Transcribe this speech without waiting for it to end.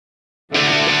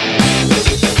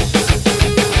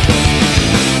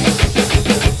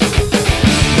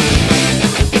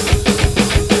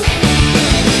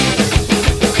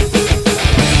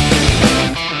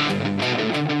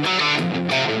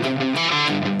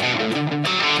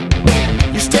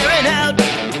You're staring out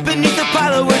beneath a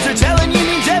pile of words they're telling you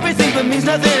means everything but means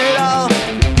nothing at all.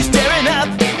 You're staring up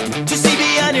to see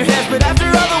beyond your head, but after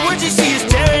all the words you see, you're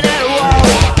staring at a wall.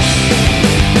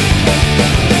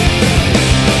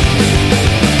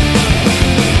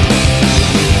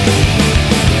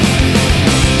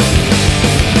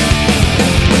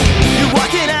 You're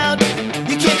walking out,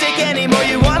 you can't take anymore.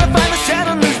 You wanna find the sound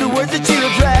and lose the words that you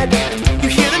have read. You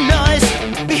hear the noise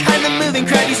behind the moving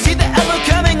crowd. You see the elbow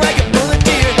coming like a bullet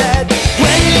to your head.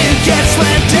 When you get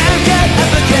slammed down, get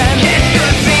up again. Get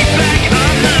your feet back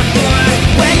on the floor.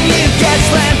 When you get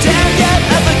slammed down, get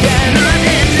up again.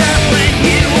 Nothing's up when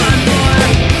you want more.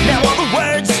 Now all the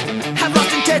words have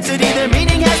lost intensity. Their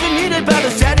meaning has been muted by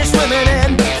the sadness swimming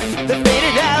in.